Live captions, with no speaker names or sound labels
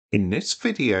In this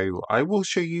video, I will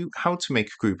show you how to make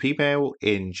a group email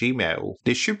in Gmail.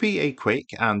 This should be a quick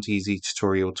and easy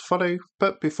tutorial to follow,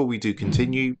 but before we do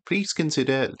continue, please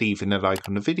consider leaving a like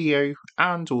on the video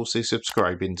and also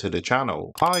subscribing to the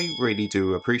channel. I really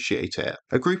do appreciate it.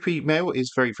 A group email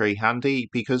is very handy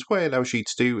because what it allows you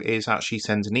to do is actually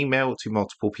send an email to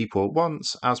multiple people at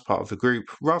once as part of a group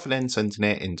rather than sending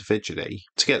it individually.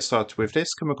 To get started with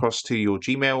this, come across to your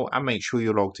Gmail and make sure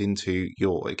you're logged into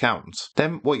your account.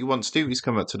 Then what you want to do is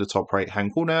come up to the top right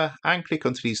hand corner and click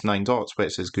onto these 9 dots where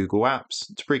it says Google Apps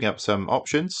to bring up some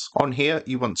options. On here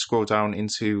you want to scroll down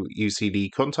into you see the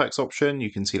contacts option,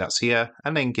 you can see that's here,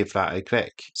 and then give that a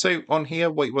click. So on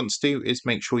here what you want to do is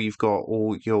make sure you've got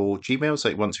all your Gmails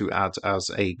that you want to add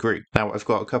as a group. Now I've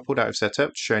got a couple that I've set up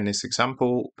to show in this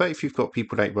example, but if you've got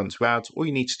people that you want to add, all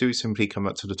you need to do is simply come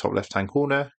up to the top left hand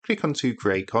corner, click onto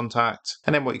create contact,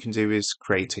 and then what you can do is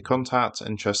create a contact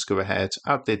and just go ahead,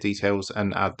 add their details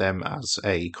and add them as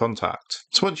a contact.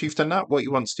 So once you've done that, what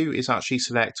you want to do is actually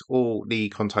select all the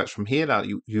contacts from here that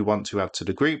you want to add to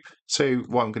the group. So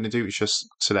what I'm going to do is just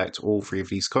select all 3 of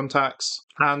these contacts.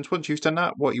 And once you've done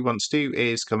that, what you want to do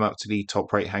is come up to the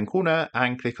top right hand corner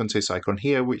and click onto this icon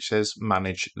here which says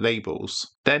manage labels.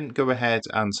 Then go ahead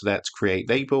and select create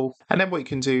label, and then what you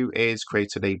can do is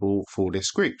create a label for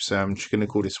this group. So I'm just going to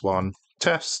call this one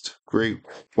test group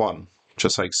 1.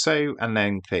 Just like so, and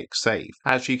then click save.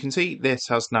 As you can see, this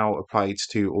has now applied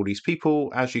to all these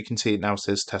people. As you can see, it now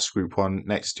says test group 1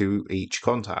 next to each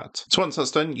contact. So once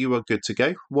that's done, you are good to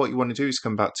go. What you want to do is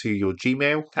come back to your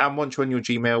Gmail, and once you're on your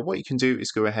Gmail, what you can do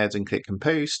is go ahead and click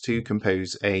compose to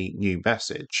compose a new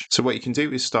message. So what you can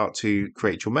do is start to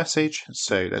create your message.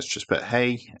 So let's just put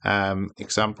hey,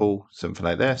 example, something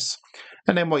like this.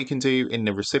 And then what you can do in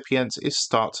the recipient is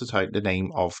start to type the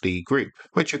name of the group,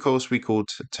 which of course we called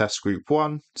test group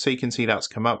 1. So you can see that's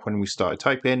come up when we started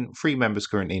typing. 3 members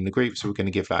currently in the group, so we're going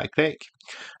to give that a click.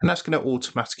 And that's going to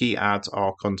automatically add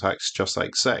our contacts just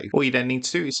like so. All you then need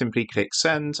to do is simply click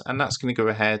send, and that's going to go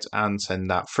ahead and send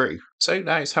that through. So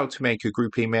that is how to make a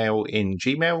group email in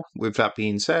Gmail. With that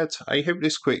being said, I hope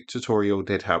this quick tutorial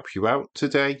did help you out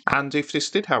today. And if this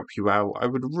did help you out, I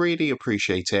would really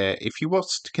appreciate it if you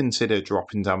was to consider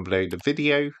dropping down below the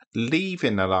video,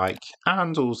 leaving a like,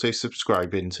 and also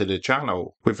subscribing to the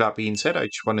channel. With that being said, I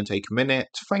just want to take a minute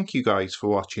to thank you guys for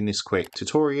watching this quick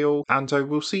tutorial, and I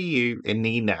will see you in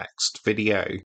the next video.